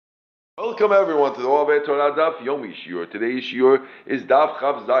Welcome everyone to the Orbit Torah Daf Yomi Shiur. Today's Shiur is Daf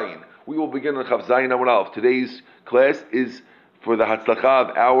Chav Zayin. We will begin on Chav Zayin Amud Aleph. Today's class is for the Hatzlacha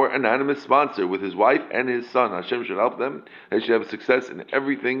of our anonymous sponsor with his wife and his son. Hashem should help them. They should have success in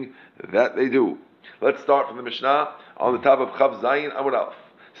everything that they do. Let's start from the Mishnah on the top of Chav Zayin Amud Aleph.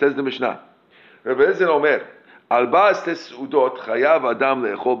 Says the Mishnah, Rabbi Ezer Omer, Al Ba'as Tesudot Chayav Adam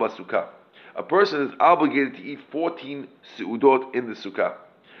Le'echol Basukah. A person is obligated to eat 14 seudot in the sukkah.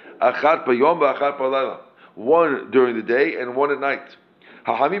 Achat b'yom v'achat b'layla. One during the day and one at night.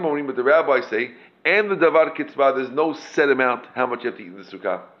 Hachamim omrim, but the rabbis say, and the davar kitzvah, there's no set amount how much you have to eat in the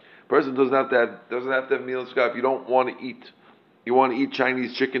sukkah. Person doesn't have to have a meal in the sukkah. If you don't want to eat, you want to eat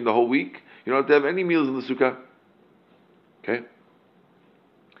Chinese chicken the whole week, you don't have to have any meals in the sukkah. Okay?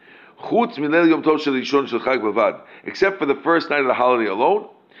 Chutz milel yom tov shel rishon shel chag bavad. Except for the first night of the holiday alone,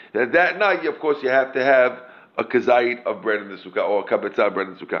 that night, of course, you have to have a kazayit of bread in the sukkah, or a kabetzah of bread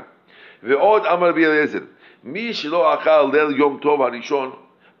in the sukkah. Ve'od amar Rabbi Eliezer, mi shelo achal leil yom tov harishon,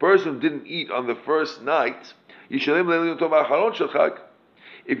 person didn't eat on the first night, yishalem leil yom tov ha'acharon shel chag.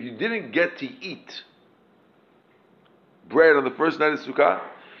 If you didn't get to eat bread on the first night of sukkah,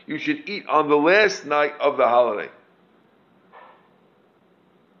 you should eat on the last night of the holiday.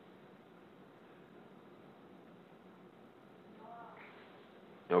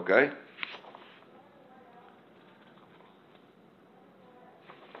 Okay?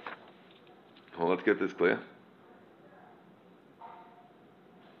 Well, let's get this clear.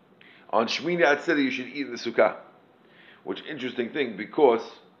 On Shmini Atzeret, you should eat in the sukkah. Which interesting thing, because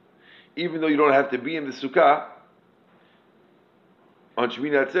even though you don't have to be in the sukkah, on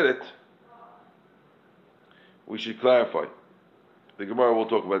Shmini Atzeret, we should clarify. The Gemara will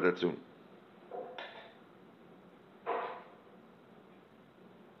talk about that soon.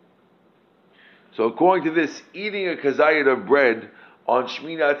 So according to this, eating a kazayit of bread on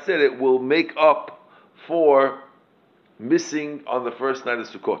Shmini Atzeret will make up for missing on the first night of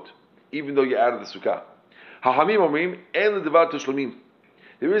Sukkot, even though you're out of the Sukkah. Hachamim omrim, en l'devar tashlumin.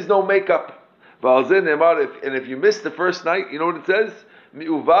 There is no makeup. And if you miss the first night, you know what it says?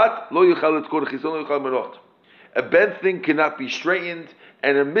 Mi'uvat lo yuchal etkor chizon lo yuchal menot. A bent thing cannot be straightened,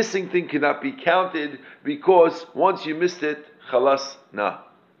 and a missing thing cannot be counted, because once you missed it, chalas na.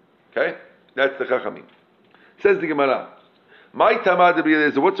 Okay? That's the Chachamim. Says the Gemara, my tamad Rabbi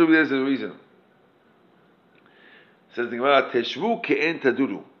Eliezer, what's Rabbi Eliezer's reason? Says the Gemara, Teshvu ke'en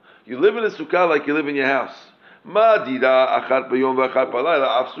taduru. You live in a sukkah like you live in your house. Ma dida achat b'yom v'achat b'layla,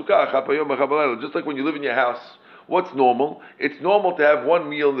 af sukkah achat b'yom v'achat b'layla. Just like when you live in your house, what's normal? It's normal to have one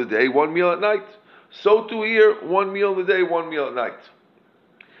meal in the day, one meal at night. So too here, one meal in the day, one meal at night.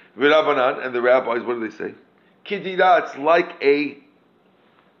 V'Rabbanan, and the rabbis, what do they say? Kidida, it's like a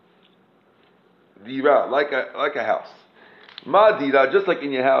dira, like a house. Ma dira, just like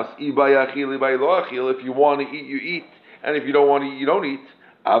in your house. Ibayachil, ibay lo achil. If you want to eat, you eat, and if you don't want to eat, you don't eat.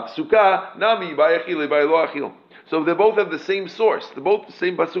 Av sukkah, nami ibayachil, ibay lo achil. So they both have the same source. They're both the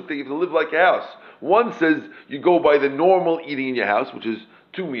same pasuk that you have to live like a house. One says you go by the normal eating in your house, which is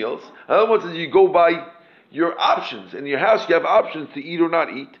 2 meals. Another one says you go by your options. In your house, you have options to eat or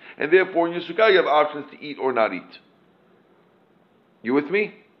not eat, and therefore in your sukkah, you have options to eat or not eat. You with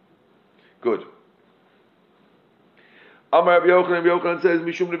me? Good. Amar Rabbi Yochanan says,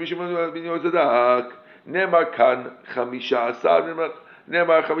 Mishum Rabbi Shimon ben Yozadak, Nemar kan chamisha asar,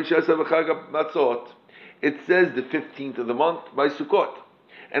 Nemar chamisha asar v'chag matzot. It says the 15th of the month by Sukkot,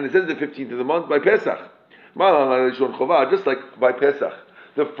 and it says the 15th of the month by Pesach. Just like by Pesach,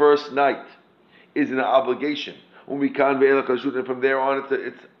 the first night is an obligation. And from there on,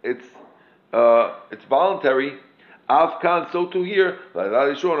 it's voluntary. Avkan, so too here,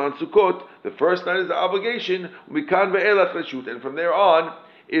 on Sukkot, the first night is the obligation, and from there on,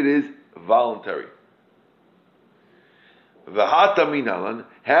 it is voluntary. How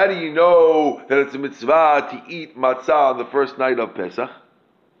do you know that it's a mitzvah to eat matzah on the first night of Pesach?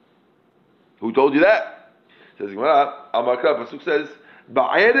 Who told you that? Says Gemara, Pasuk says,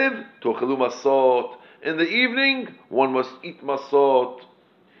 Ba'erev tochelu masot. In the evening, one must eat masot.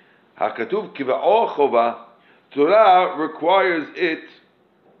 Hakatuv kiva'or chova. Torah requires it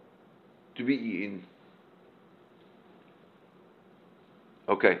to be eaten.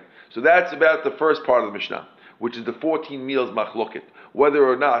 Okay, so that's about the first part of the Mishnah, which is the 14 meals machloket, whether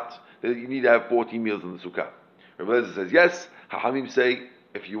or not that you need to have 14 meals in the sukkah. Rabbi Eliezer says yes. Hachamim say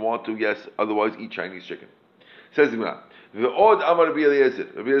if you want to, yes. Otherwise, eat Chinese chicken. Says the Gemara. Ve'od amar Rabbi Eliezer.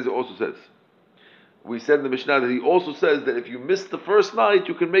 Rabbi Eliezer also says. We said in the Mishnah that he also says that if you miss the first night,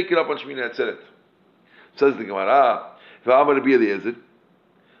 you can make it up on Shmini Atzeret. Says the Gemara, V'amar Rabbi Eliezer,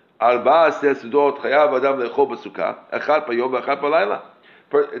 Arba sudot chayav adam le'echol b'sukkah, echad b'yom v'echad b'layla.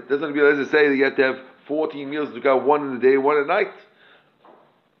 It doesn't Rabbi Eliezer say that you have to have 14 meals to go, one in the day, one at night.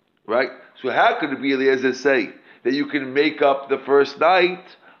 Right? So how could Rabbi Eliezer say that you can make up the first night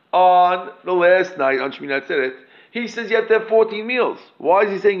on the last night, on Shmini Atzeret? He says you have to have 14 meals. Why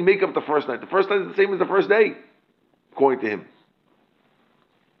is he saying make up the first night? The first night is the same as the first day, according to him.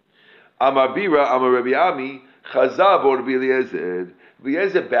 Amar Bira, Amar Rabbi Ami, Chazav or Rabbi Eliezer. Rabbi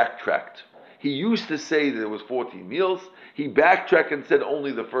Eliezer backtracked. He used to say that there was 14 meals. He backtracked and said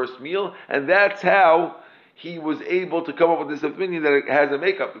only the first meal, and that's how he was able to come up with this opinion that it has a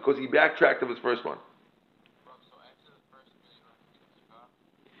makeup, because he backtracked of his first one.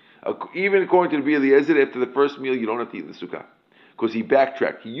 Even according to Rabbi Eliezer, after the first meal, you don't have to eat in the sukkah. Because he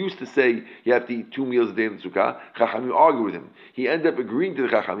backtracked. He used to say you have to eat 2 meals a day in the sukkah. Chachamim argued with him. He ended up agreeing to the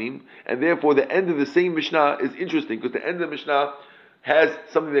Chachamim, and therefore the end of the same Mishnah is interesting, because the end of the Mishnah has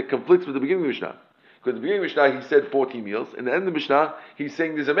something that conflicts with the beginning of the Mishnah. Because at the beginning of the Mishnah, he said 14 meals, and the end of the Mishnah, he's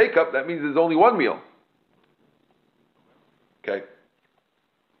saying there's a makeup, that means there's only 1 meal. Okay.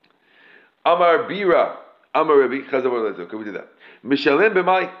 Amar Bira, Amar Rabbi, Chazav. Okay, we did that. Mishalem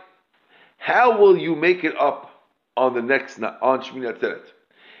b'mai. How will you make it up on the next night, on Shmini Atzeret?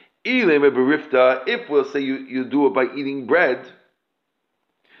 If we'll say you do it by eating bread,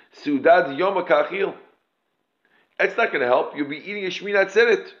 Sudad Yom HaKachil, it's not going to help. You'll be eating a Shmini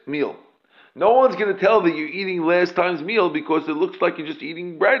Atzeret meal. No one's going to tell that you're eating last time's meal because it looks like you're just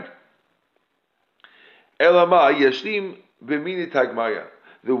eating bread. Elama Yashlim b'mini tagmaya.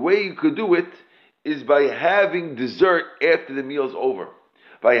 The way you could do it is by having dessert after the meal's over.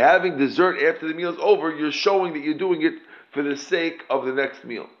 By having dessert after the meal's over, you're showing that you're doing it for the sake of the next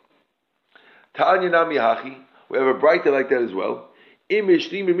meal. Tanya nami hachi. We have a brighter like that as well. If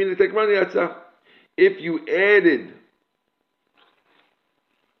you added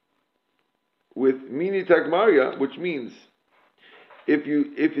with mini tagmaria, which means if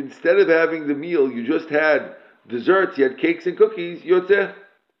instead of having the meal you just had desserts, you had cakes and cookies, yotzeh.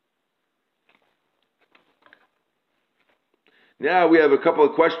 Now we have a couple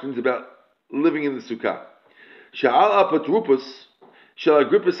of questions about living in the sukkah. Sha'al apatrupus shall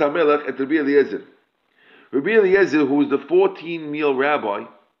Agrippas HaMelech et Rabbi Eliezer. Rabbi Eliezer, who was the 14-meal rabbi,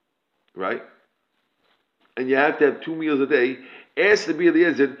 right? And you have to have 2 meals a day, asked Rabbi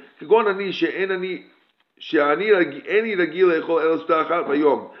Eliezer, he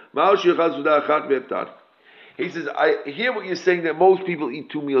says, I hear what you're saying that most people eat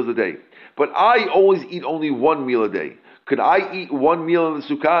 2 meals a day, but I always eat only 1 meal a day. Could I eat 1 meal in the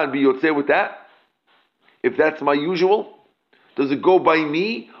sukkah and be yotzeh with that? If that's my usual? Does it go by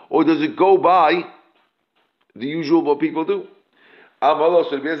me, or does it go by the usual what people do? Amalos,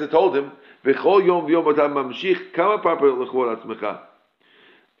 so Rabbi told him,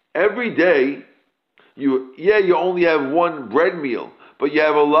 every day, you only have 1 bread meal, but you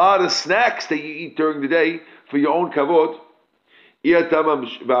have a lot of snacks that you eat during the day for your own kavod. And on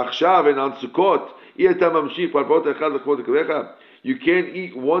Sukkot, you can't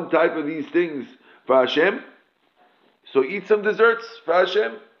eat one type of these things for Hashem. So eat some desserts for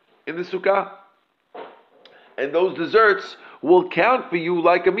Hashem in the Sukkah. And those desserts will count for you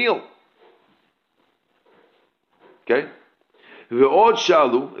like a meal. Okay? Ve'od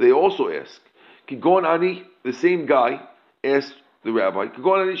shalu, they also ask. Kigon ani, the same guy, asked the rabbi,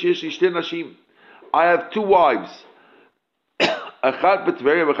 Kigon ani sheyesh li shtei nashim. I have 2 wives. Achat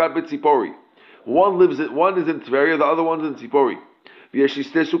b'Tveria, achat b'Tzipori. One is in Tveria, the other one's in Tzipori. V'yesh li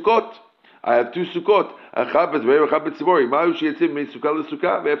shtei sukkot. I have 2 sukkot. Achat b'Tveria, achat b'Tzipori. Ma'u sheyetzim min sukkah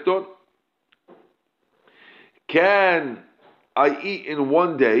l'sukkah ve'efton. Can I eat in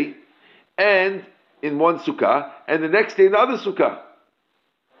one day and in one sukkah, and the next day in the other sukkah?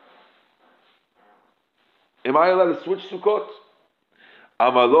 Am I allowed to switch sukkot?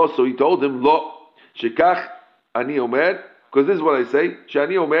 Amalo, so he told him, Lo, shekach ani omer, because this is what I say,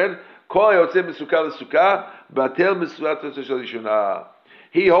 shani omer, kol hayotzeh misukah l'sukkah, batel misuat l'shonah.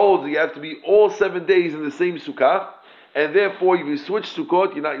 He holds that you have to be all 7 days in the same sukkah, and therefore if you switch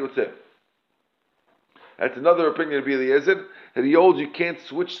sukkot, you're not yotzeh. That's another opinion of Eliezer, that he holds you can't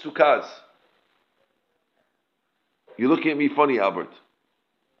switch sukkahs. You're looking at me funny, Albert.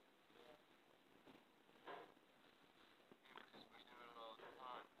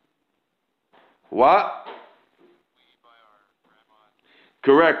 What?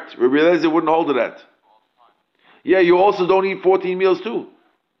 Correct. Rabbi Eliezer wouldn't hold to that. Yeah, you also don't eat 14 meals too.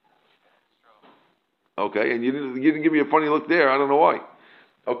 Okay, and you didn't give me a funny look there. I don't know why.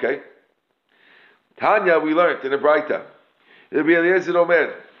 Okay. Tanya, we learned in the Braita. Rabbi Eliezer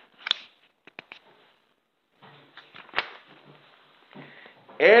Omer.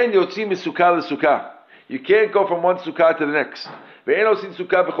 And yotzim is sukkah l'sukkah. You can't go from one sukkah to the next.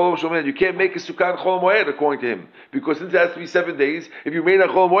 You can't make a sukkah in Chol Moed according to him, because since it has to be 7 days, if you made it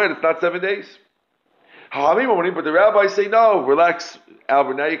on Chol Moed, it's not 7 days. But the rabbis say no. Relax,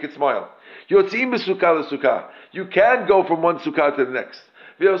 Albert. Now you can smile. You can go from one sukkah to the next.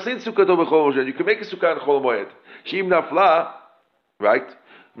 You can make a sukkah in Chol Moed. Shim nafla, right?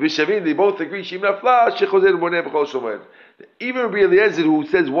 They both agree. Shim nafla shechozer boneh b'chol shomer. Even Rabbi Eliezer, who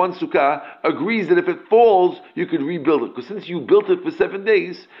says one sukkah, agrees that if it falls, you could rebuild it. Because since you built it for 7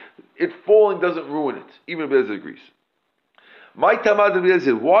 days, it falling doesn't ruin it. Even Rabbi Eliezer agrees. My tamad Rabbi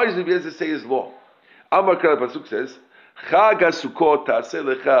Eliezer. Why does Rabbi Eliezer say his law? Amar Kara Pasuk says, Chag HaSukkot ta'aseh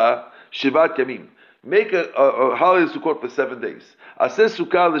lecha shivat yamim. Make a holiday Sukkot for 7 days. Aseh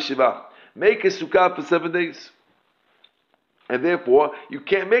sukkah l'shiva. Make a sukkah for 7 days. And therefore, you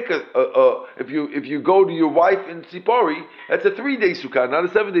can't make if you go to your wife in Tzipori, that's a 3-day sukkah, not a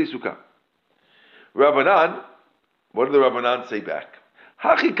 7-day sukkah. Rabbanan, what did the Rabbanan say back?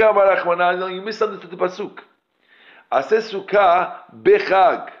 Hachi kamar Rachmanan, no, you misunderstood the pasuk. Aseh sukkah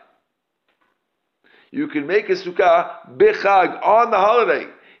bechag. You can make a sukkah bechag on the holiday,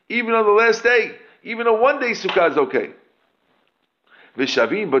 even on the last day. Even a 1-day sukkah is okay.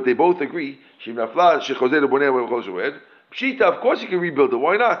 V'shavim, but they both agree. Shim nafla shechozer boneh b'chol shomer. Pshita, of course you can rebuild it.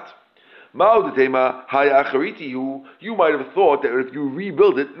 Why not? Ma'odetema haya achariti. You might have thought that if you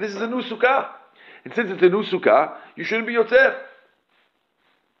rebuild it, this is a new sukkah, and since it's a new sukkah, you shouldn't be yotzeh.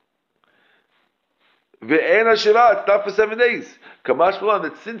 Ve'ena shiva. It's not for 7 days. Kamash Malan,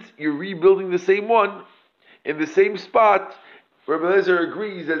 that since you're rebuilding the same one in the same spot, Rabbi Eliezer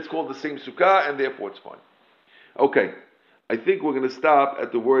agrees that it's called the same sukkah, and therefore it's fine. Okay, I think we're going to stop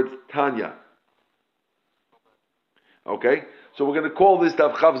at the words Tanya. Okay, so we're going to call this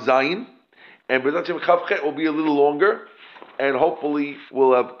Daf Chav Zayin, and B'ezrat Hashem Chav Chet will be a little longer, and hopefully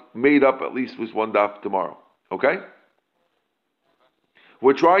we'll have made up at least with one Daf tomorrow. Okay?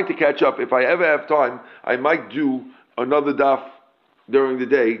 We're trying to catch up. If I ever have time, I might do another Daf during the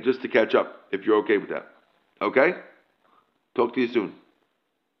day just to catch up, if you're okay with that. Okay? Talk to you soon.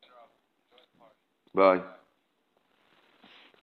 Bye.